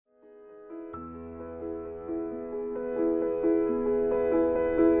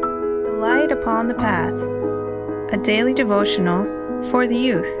Guide Upon the Path, a daily devotional for the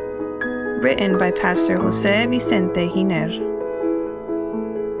youth, written by Pastor Jose Vicente Giner.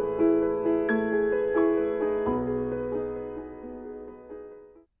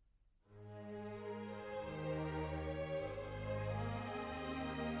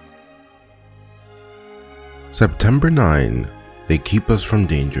 September 9. They keep us from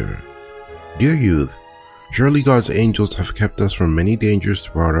danger. Dear youth, surely God's angels have kept us from many dangers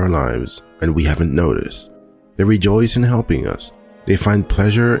throughout our lives, and we haven't noticed. They rejoice in helping us. They find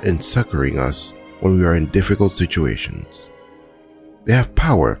pleasure in succoring us when we are in difficult situations. They have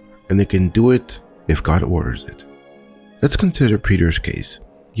power, and they can do it if God orders it. Let's consider Peter's case.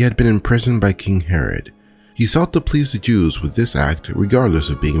 He had been imprisoned by King Herod. He sought to please the Jews with this act regardless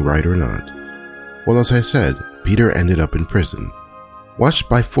of being right or not. Well, as I said, Peter ended up in prison, watched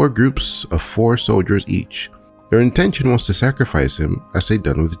by 4 groups of 4 soldiers each. Their intention was to sacrifice him as they'd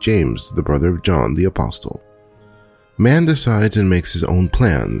done with James, the brother of John the Apostle. Man decides and makes his own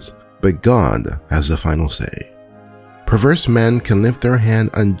plans, but God has the final say. Perverse men can lift their hand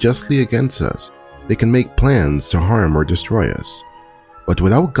unjustly against us. They can make plans to harm or destroy us. But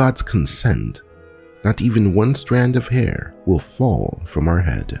without God's consent, not even one strand of hair will fall from our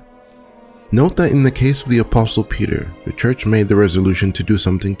head. Note that in the case of the Apostle Peter, the church made the resolution to do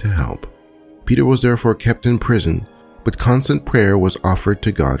something to help. Peter was therefore kept in prison, but constant prayer was offered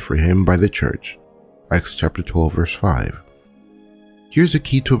to God for him by the church. Acts chapter 12 verse 5. Here's a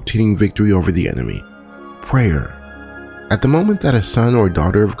key to obtaining victory over the enemy: prayer. At the moment that a son or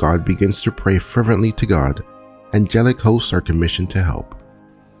daughter of God begins to pray fervently to God, angelic hosts are commissioned to help.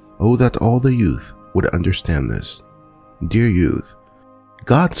 Oh, that all the youth would understand this. Dear youth,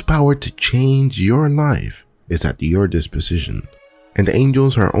 God's power to change your life is at your disposition, and the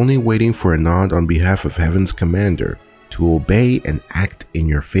angels are only waiting for a nod on behalf of heaven's commander to obey and act in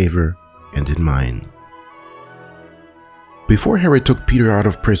your favor and in mine. Before Herod took Peter out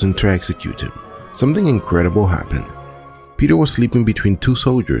of prison to execute him, something incredible happened. Peter was sleeping between 2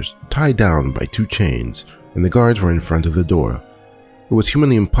 soldiers, tied down by 2 chains, and the guards were in front of the door. It was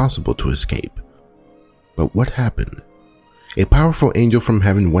humanly impossible to escape. But what happened? A powerful angel from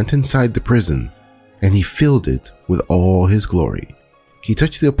heaven went inside the prison, and he filled it with all his glory. He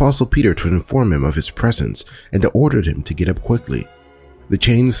touched the Apostle Peter to inform him of his presence and ordered him to get up quickly. The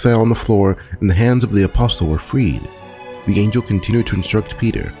chains fell on the floor, and the hands of the apostle were freed. The angel continued to instruct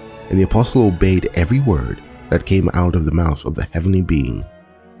Peter, and the apostle obeyed every word that came out of the mouth of the heavenly being.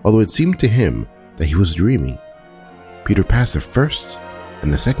 Although it seemed to him that he was dreaming, Peter passed the first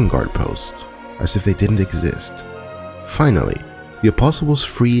and the second guard posts as if they didn't exist. Finally, the apostle was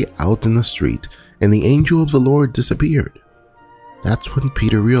free out in the street, and the angel of the Lord disappeared. That's when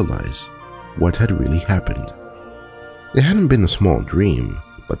Peter realized what had really happened. It hadn't been a small dream,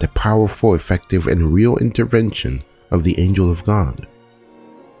 but the powerful, effective, and real intervention of the angel of God.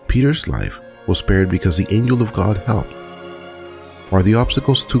 Peter's life was spared because the angel of God helped. Are the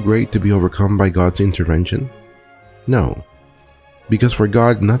obstacles too great to be overcome by God's intervention? No, because for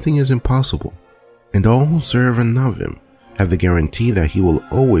God nothing is impossible, and all who serve and love Him have the guarantee that He will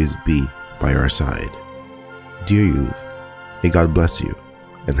always be by our side. Dear youth, may God bless you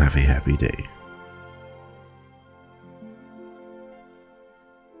and have a happy day.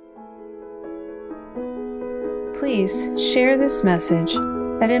 Please share this message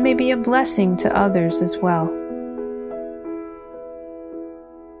that it may be a blessing to others as well.